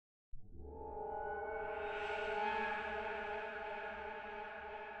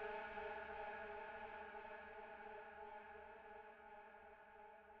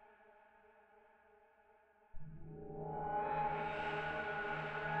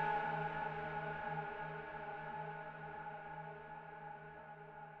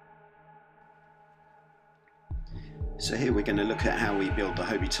So here we're going to look at how we build the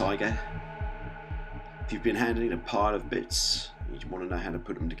Hobie Tiger. If you've been handling a pile of bits, you want to know how to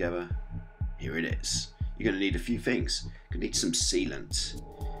put them together, here it is. You're going to need a few things. You're going to need some sealant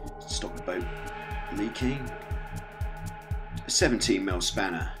to stop the boat leaking, a 17mm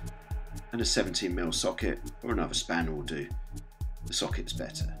spanner and a 17mm socket, or another spanner will do. The socket's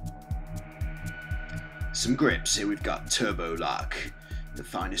better. Some grips. Here we've got Turbo Lock, the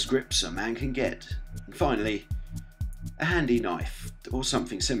finest grips a man can get. And finally, a handy knife or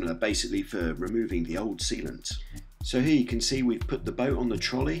something similar, basically for removing the old sealant. So here you can see we've put the boat on the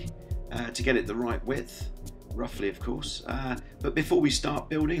trolley to get it the right width, roughly of course, but before we start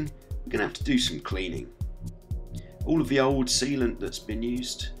building we're going to have to do some cleaning. All of the old sealant that's been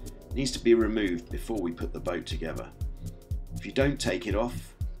used needs to be removed before we put the boat together. If you don't take it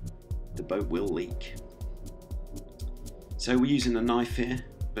off, the boat will leak. So we're using a knife here,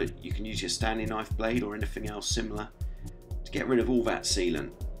 but you can use your Stanley knife blade or anything else similar to get rid of all that sealant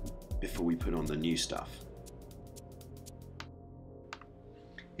before we put on the new stuff.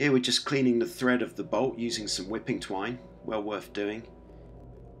 Here we're just cleaning the thread of the bolt using some whipping twine, well worth doing.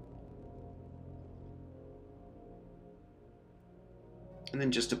 And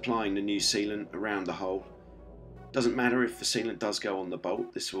then just applying the new sealant around the hole. Doesn't matter if the sealant does go on the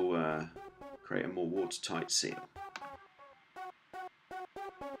bolt, this will create a more watertight seal.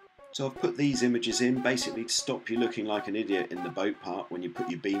 So I've put these images in basically to stop you looking like an idiot in the boat part when you put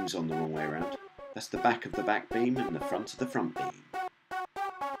your beams on the wrong way around. That's the back of the back beam and the front of the front beam.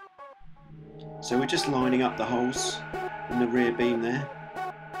 So we're just lining up the holes in the rear beam there.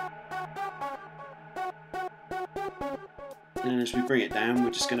 And as we bring it down,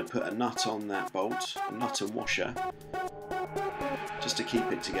 we're just going to put a nut on that bolt, a nut and washer, just to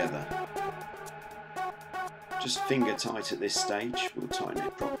keep it together. Just finger tight at this stage, we'll tighten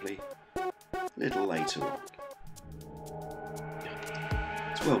it properly a little later on.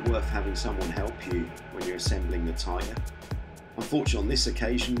 It's well worth having someone help you when you're assembling the Tiger. Unfortunately on this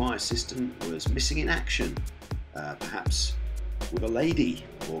occasion my assistant was missing in action, perhaps with a lady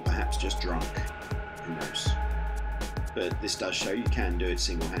or perhaps just drunk, who knows. But this does show you can do it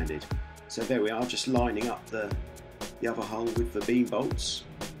single-handed. So there we are, just lining up the other hole with the beam bolts,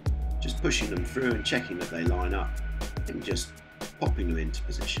 just pushing them through and checking that they line up and just popping them into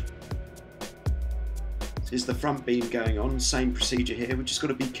position. This is the front beam going on, same procedure here. We've just got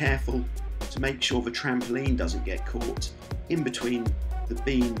to be careful to make sure the trampoline doesn't get caught in between the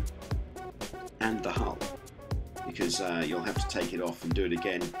beam and the hull, because you'll have to take it off and do it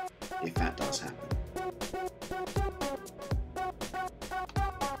again if that does happen.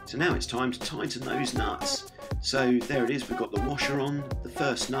 So now it's time to tighten those nuts. So there it is, we've got the washer on, the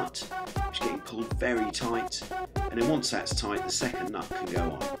first nut, which is getting pulled very tight, and then once that's tight, the second nut can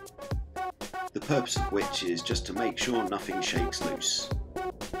go on. The purpose of which is just to make sure nothing shakes loose.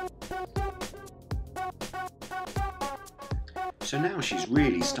 So now she's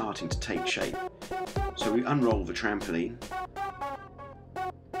really starting to take shape. So we unroll the trampoline.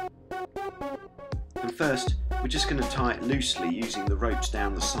 And first, we're just going to tie it loosely using the ropes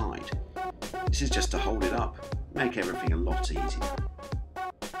down the side. This is just to hold it up, make everything a lot easier.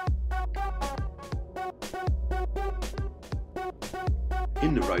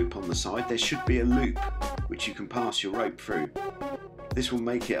 In the rope on the side there should be a loop which you can pass your rope through. This will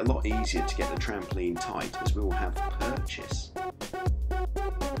make it a lot easier to get the trampoline tight as we will have purchase.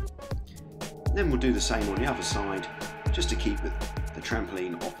 Then we'll do the same on the other side just to keep the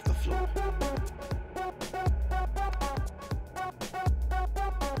trampoline off the floor.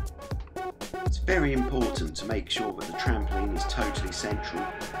 It's very important to make sure that the trampoline is totally central.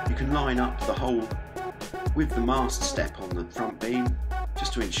 You can line up the hole with the mast step on the front beam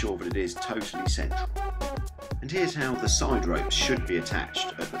just to ensure that it is totally central. And here's how the side ropes should be attached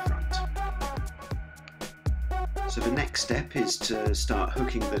at the front. So the next step is to start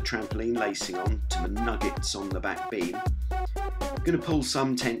hooking the trampoline lacing on to the nuggets on the back beam. I'm going to pull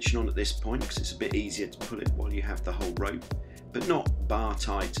some tension on at this point because it's a bit easier to pull it while you have the whole rope, but not bar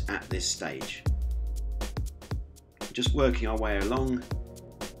tight at this stage. Just working our way along,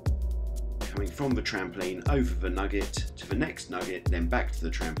 coming from the trampoline over the nugget to the next nugget, then back to the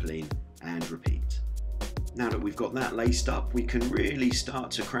trampoline and repeat. Now that we've got that laced up, we can really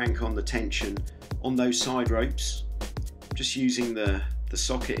start to crank on the tension on those side ropes. Just using the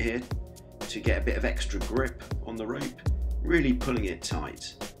socket here to get a bit of extra grip on the rope, really pulling it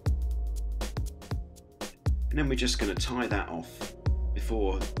tight. And then we're just going to tie that off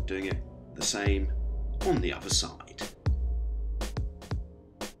before doing it the same on the other side.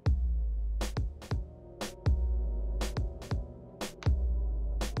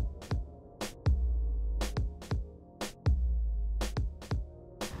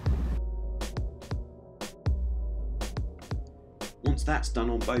 Once that's done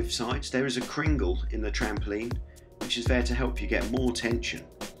on both sides, there is a cringle in the trampoline, which is there to help you get more tension.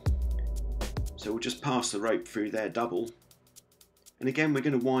 So we'll just pass the rope through there double. And again, we're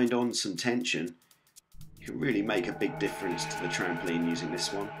going to wind on some tension. You can really make a big difference to the trampoline using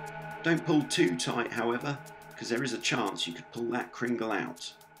this one. Don't pull too tight, however, because there is a chance you could pull that cringle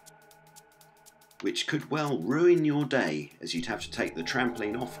out, which could well ruin your day, as you'd have to take the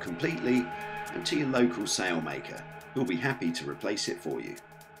trampoline off completely and to your local sailmaker, who'll be happy to replace it for you.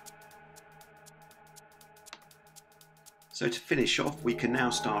 So to finish off, we can now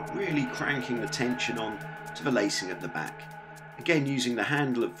start really cranking the tension on to the lacing at the back. Again, using the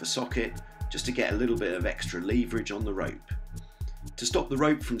handle of the socket just to get a little bit of extra leverage on the rope. To stop the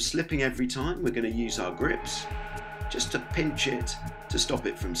rope from slipping every time, we're going to use our grips just to pinch it to stop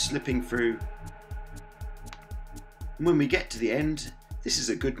it from slipping through. And when we get to the end, this is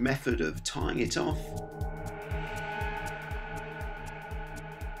a good method of tying it off.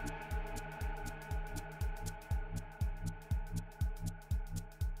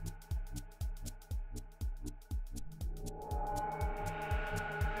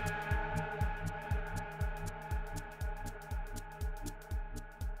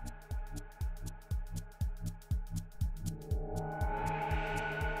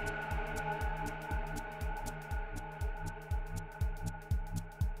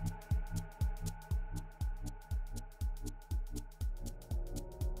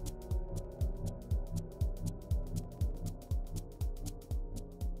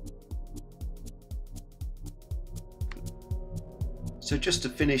 So just to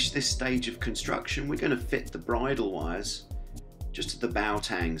finish this stage of construction, we're going to fit the bridle wires just to the bow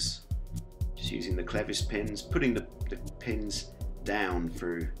tangs, just using the clevis pins, putting the pins down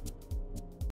through